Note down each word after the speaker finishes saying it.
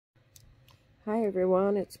Hi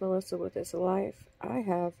everyone, it's Melissa with This Life. I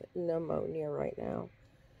have pneumonia right now.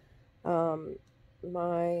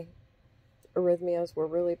 My arrhythmias were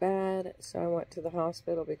really bad, so I went to the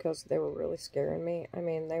hospital because they were really scaring me. I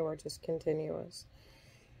mean, they were just continuous.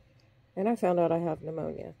 And I found out I have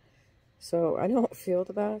pneumonia. So I don't feel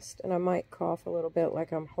the best, and I might cough a little bit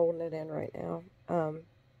like I'm holding it in right now. But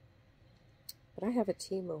I have a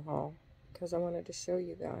Temu haul because I wanted to show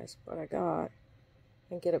you guys what I got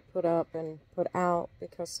and get it put up and put out,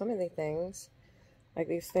 because some of the things, like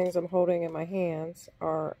these things I'm holding in my hands,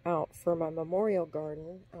 are out for my memorial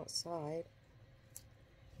garden outside.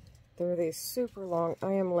 They're these super long.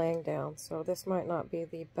 I am laying down, so this might not be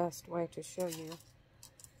the best way to show you,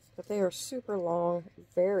 but they are super long,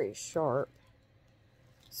 very sharp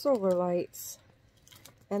solar lights,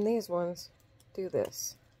 and these ones do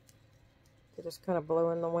this. They just kind of blow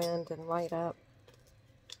in the wind and light up.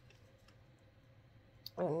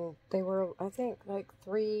 And they were, I think, like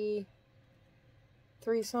three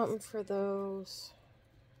something for those,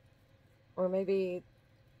 or maybe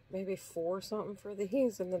 4 something for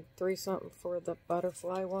these, and then 3 something for the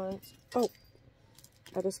butterfly ones. Oh,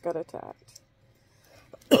 I just got attacked.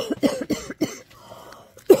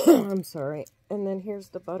 I'm sorry. And then here's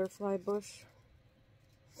the butterfly bush,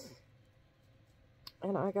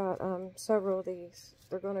 and I got several of these.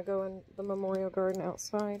 They're going to go in the memorial garden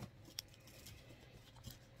outside.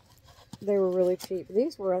 They were really cheap.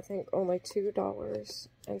 These were, I think, only $2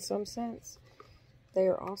 and some cents. They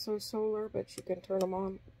are also solar, but you can turn them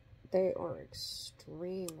on. They are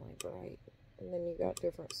extremely bright. And then you got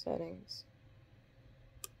different settings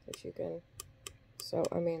that you can... So,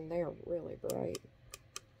 I mean, they are really bright.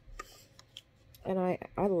 And I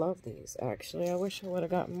love these, actually. I wish I would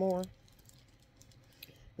have gotten more.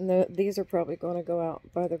 And these are probably going to go out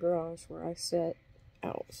by the garage where I sit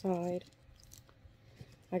outside.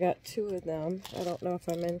 I got 2 of them. I don't know if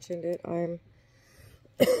I mentioned it. I'm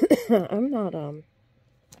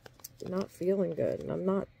not feeling good, and I'm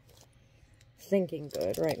not thinking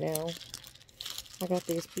good right now. I got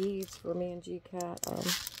these beads for me and G-Cat.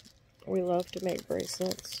 We love to make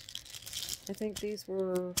bracelets. I think these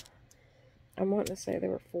were, I'm wanting to say they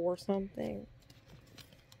were 4 something.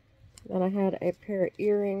 Then I had a pair of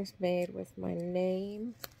earrings made with my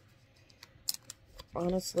name.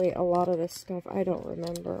 Honestly, a lot of this stuff I don't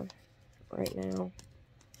remember right now.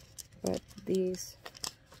 But these,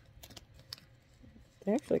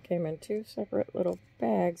 they actually came in 2 separate little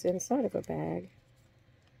bags inside of a bag.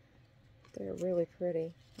 They're really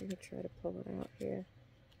pretty. Let me try to pull it out here.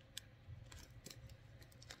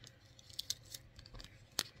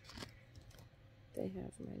 They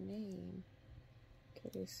have my name.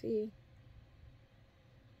 Can you see?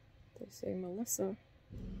 They say Melissa.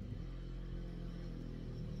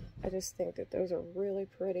 I just think that those are really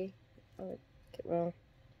pretty. Well, I'm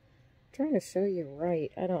trying to show you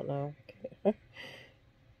right. I don't know. But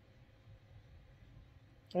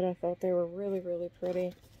I thought they were really, really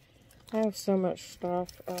pretty. I have so much stuff.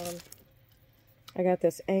 I got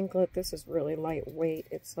this anklet. This is really lightweight.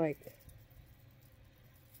 It's like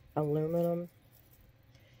aluminum.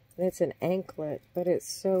 And it's an anklet, but it's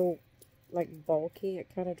so like bulky.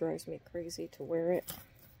 It kind of drives me crazy to wear it.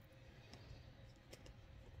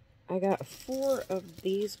 I got 4 of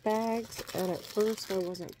these bags, and at first I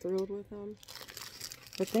wasn't thrilled with them,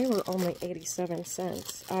 but they were only 87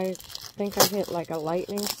 cents. I think I hit like a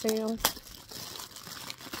lightning sale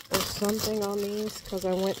or something on these, because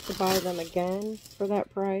I went to buy them again for that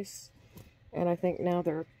price, and I think now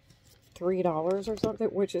they're $3 or something,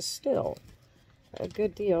 which is still a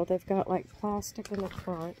good deal. They've got like plastic in the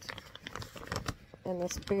front, and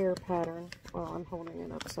this bear pattern. Well, I'm holding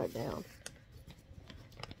it upside down.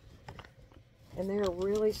 And they're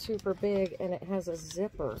really super big, and it has a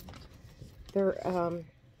zipper. They're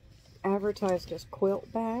advertised as quilt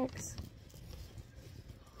bags.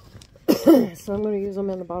 So I'm going to use them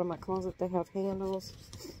in the bottom of my closet. They have handles.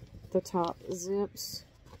 The top zips.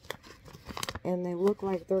 And they look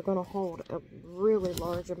like they're going to hold a really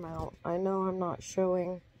large amount. I know I'm not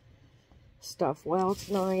showing stuff well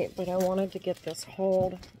tonight, but I wanted to get this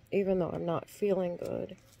hold, even though I'm not feeling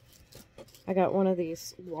good. I got one of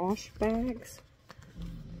these wash bags,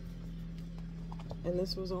 and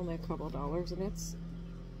this was only a couple dollars, and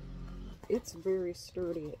it's very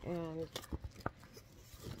sturdy, and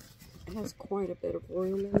it has quite a bit of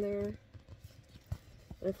room in there.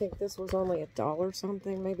 I think this was only $1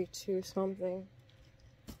 something, maybe 2 something.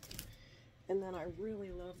 And then I really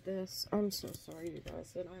love this. I'm so sorry, you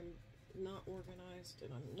guys, that I'm not organized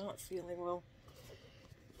and I'm not feeling well.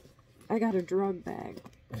 I got a drug bag.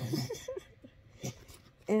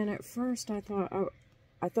 And at first I thought,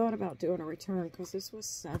 I thought about doing a return because this was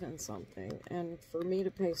 $7 something. And for me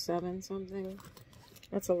to pay $7 something,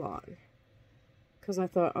 that's a lot. Because I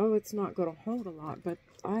thought, oh, it's not going to hold a lot. But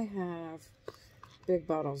I have big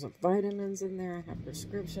bottles of vitamins in there. I have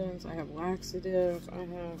prescriptions. I have laxative.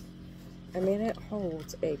 I mean, it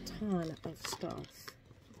holds a ton of stuff,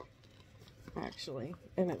 actually.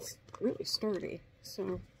 And it's really sturdy.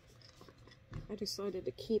 So I decided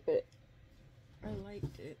to keep it. I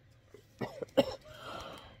liked it.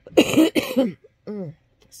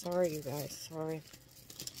 Sorry, you guys. Sorry.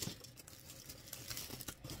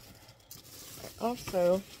 I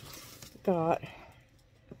also got,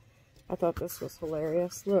 I thought this was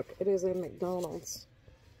hilarious. Look, it is a McDonald's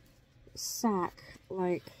sack,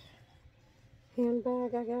 like,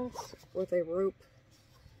 handbag, I guess, with a rope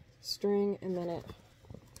string, and then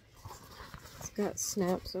it's got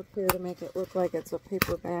snaps up here to make it look like it's a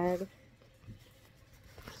paper bag.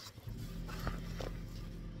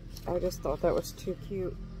 I just thought that was too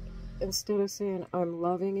cute. Instead of saying I'm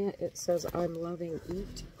loving it, it says I'm loving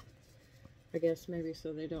eat. I guess maybe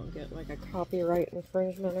so they don't get like a copyright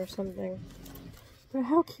infringement or something. But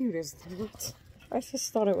how cute is that? I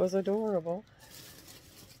just thought it was adorable.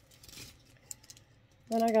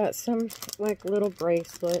 Then I got some like little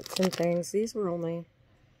bracelets and things. These were less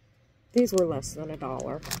than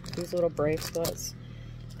 $1. These little bracelets.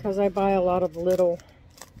 Because I buy a lot of little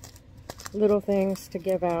things to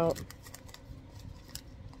give out.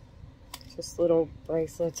 Just little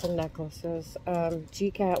bracelets and necklaces.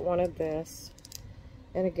 G-Cat wanted this.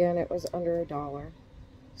 And again, it was under $1.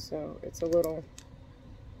 So it's a little,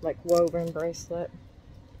 like, woven bracelet.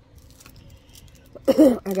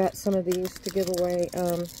 I got some of these to give away.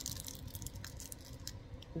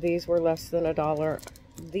 These were less than $1.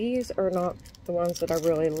 These are not the ones that I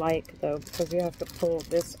really like, though, because you have to pull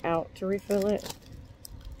this out to refill it.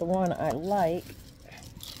 The one I like,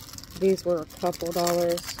 these were a couple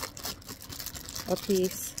dollars a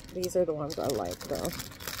piece. These are the ones I like, though.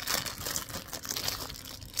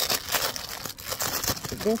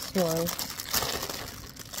 This one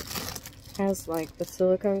has like the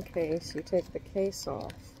silicone case. You take the case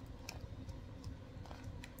off,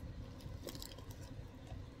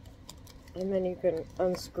 and then you can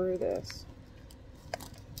unscrew this.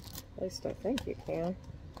 At least I think you can.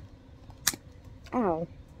 Ow.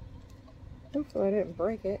 Hopefully I didn't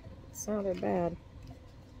break it. It sounded bad.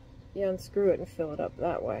 You unscrew it and fill it up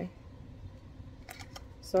that way.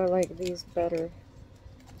 So I like these better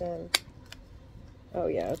than, oh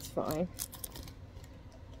yeah, it's fine,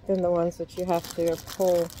 than the ones that you have to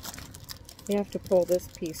pull. You have to pull this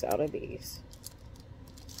piece out of these.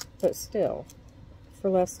 But still, for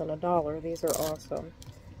less than $1, these are awesome.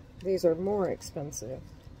 These are more expensive,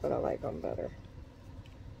 but I like them better.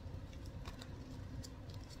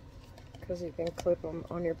 Because you can clip them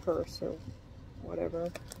on your purse or whatever.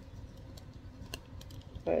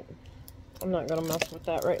 But I'm not going to mess with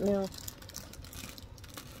that right now.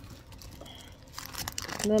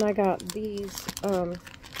 And then I got these, it's a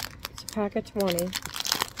pack of 20.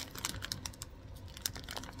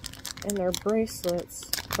 And they're bracelets,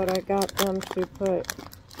 but I got them to put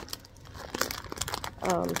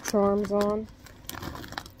charms on.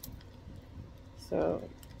 So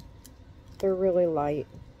they're really light.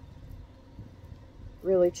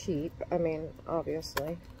 Really cheap, I mean,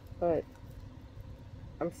 obviously, but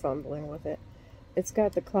I'm fumbling with it. It's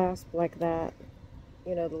got the clasp like that,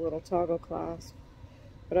 you know, the little toggle clasp.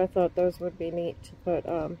 But I thought those would be neat to put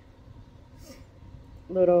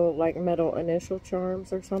little like metal initial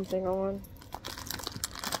charms or something on.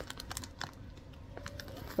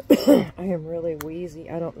 I am really wheezy.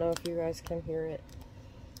 I don't know if you guys can hear it.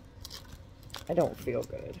 I don't feel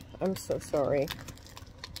good. I'm so sorry.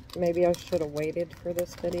 Maybe I should have waited for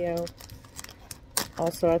this video.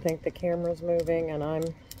 Also, I think the camera's moving and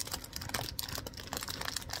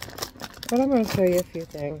but I'm going to show you a few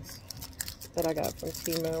things that I got from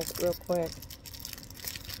Temu real quick.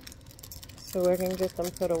 So I can get them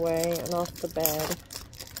put away and off the bed.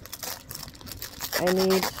 I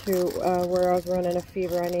need to, where I was running a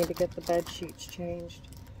fever, I need to get the bed sheets changed.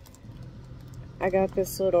 I got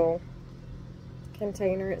this little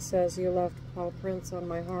container. It says, "You left paw prints on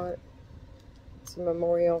my heart." It's a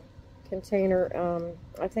memorial container.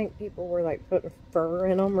 I think people were like putting fur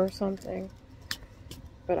in them or something.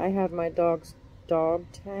 But I have my dog's dog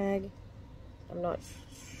tag. I'm not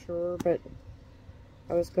sure, but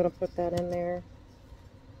I was going to put that in there.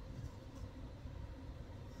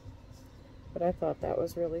 But I thought that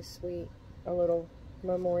was really sweet. A little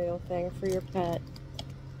memorial thing for your pet.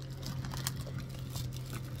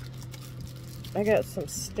 I got some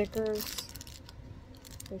stickers.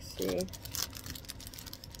 Let's see.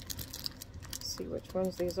 see which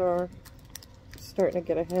ones these are. Starting to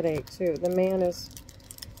get a headache too. The man is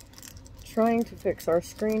trying to fix our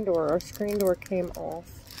screen door. Our screen door came off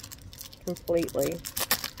completely.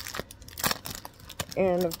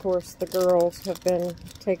 And of course the girls have been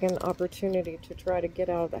taking opportunity to try to get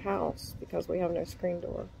out of the house because we have no screen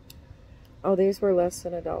door. Oh, these were less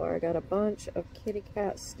than $1. I got a bunch of kitty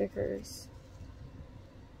cat stickers.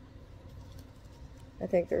 I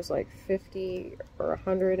think there's like 50 or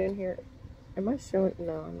 100 in here. Am I showing?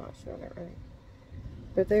 No, I'm not showing it right.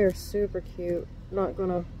 But they are super cute. Not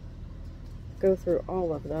gonna go through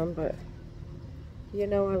all of them, but you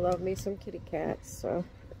know I love me some kitty cats, so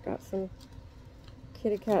I've got some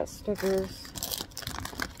kitty cat stickers.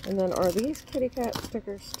 And then are these kitty cat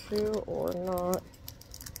stickers too or not?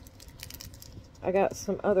 I got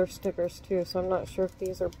some other stickers too, so I'm not sure if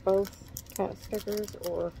these are both cat stickers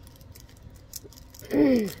or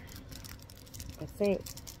I think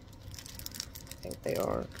they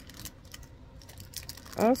are.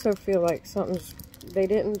 I also feel like they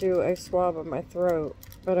didn't do a swab of my throat,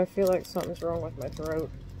 but I feel like something's wrong with my throat.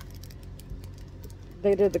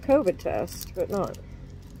 They did the COVID test, but not.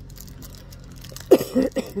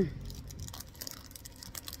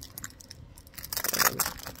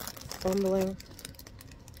 Fumbling.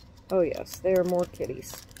 Oh yes, they are more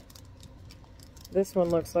kitties. This one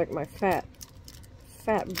looks like my fat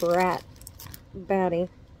brat, Batty.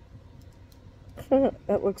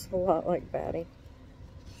 That looks a lot like Batty.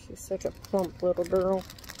 She's such a plump little girl.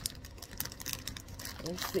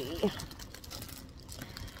 Let's see.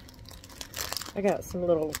 I got some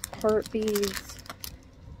little heart beads.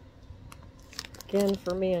 Again,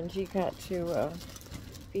 for me and G-Cat to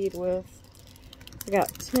feed with. I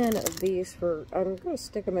got 10 of these for, I'm going to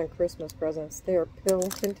stick them in Christmas presents. They are pill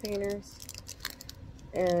containers.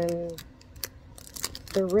 And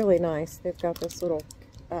they're really nice. They've got this little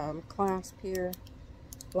clasp here.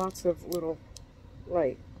 Lots of little,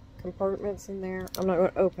 like, compartments in there. I'm not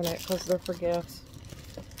going to open it because they're for gifts.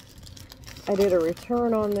 I did a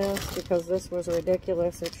return on this because this was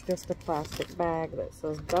ridiculous. It's just a plastic bag that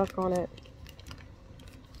says duck on it.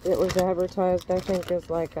 It was advertised, I think, as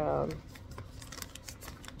like a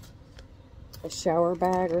shower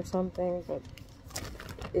bag or something, but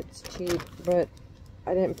it's cheap. But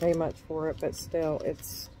I didn't pay much for it, but still,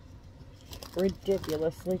 it's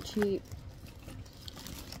ridiculously cheap.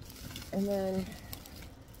 And then,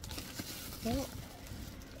 well,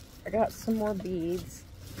 I got some more beads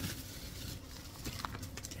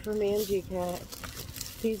for me and G-Cat.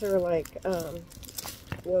 These are like,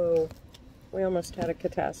 whoa, we almost had a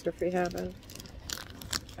catastrophe happen.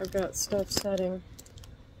 I've got stuff setting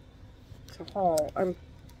to haul. I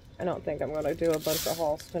don't think I'm going to do a bunch of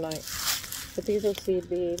hauls tonight. But these are seed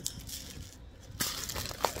beads.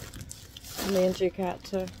 For me and G-Cat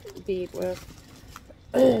to bead with.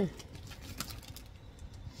 And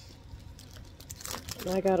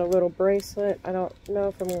I got a little bracelet. I don't know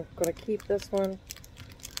if I'm going to keep this one.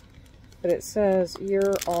 But it says,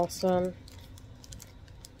 "You're awesome.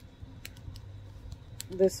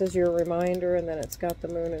 This is your reminder," and then it's got the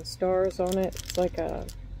moon and stars on it. It's like a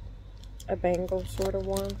bangle sort of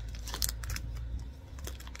one.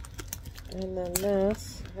 And then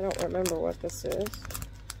this, I don't remember what this is.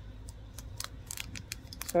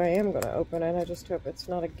 So I am going to open it. I just hope it's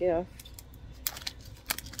not a gift.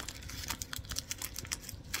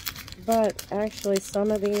 But actually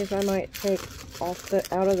some of these I might take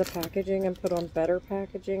out of the packaging and put on better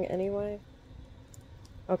packaging anyway.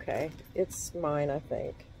 Okay, it's mine, I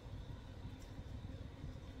think.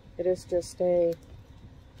 It is just a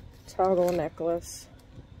toggle necklace.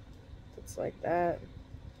 It's like that.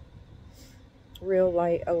 Real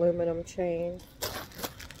light aluminum chain.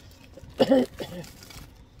 And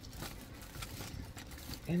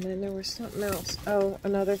then there was something else. Oh,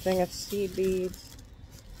 another thing of seed beads.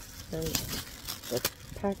 And the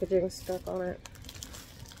packaging stuck on it.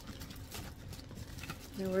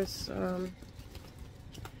 There was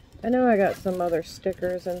I know I got some other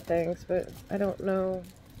stickers and things, but I don't know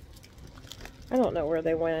where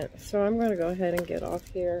they went. So I'm going to go ahead and get off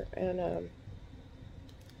here, and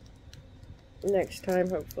next time,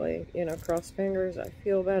 hopefully, you know, cross fingers, I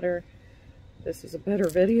feel better. This is a better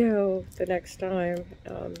video the next time.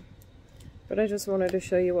 But I just wanted to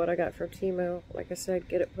show you what I got from Temu. Like I said,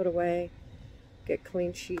 get it put away, get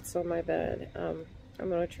clean sheets on my bed. I'm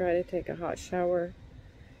going to try to take a hot shower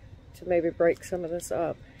to maybe break some of this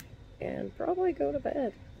up and probably go to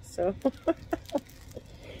bed. So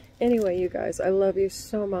anyway, you guys, I love you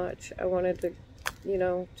so much. I wanted to, you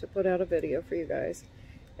know, to put out a video for you guys.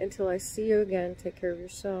 Until I see you again, take care of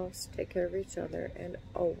yourselves, take care of each other, and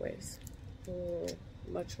always,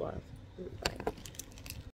 much love. Bye.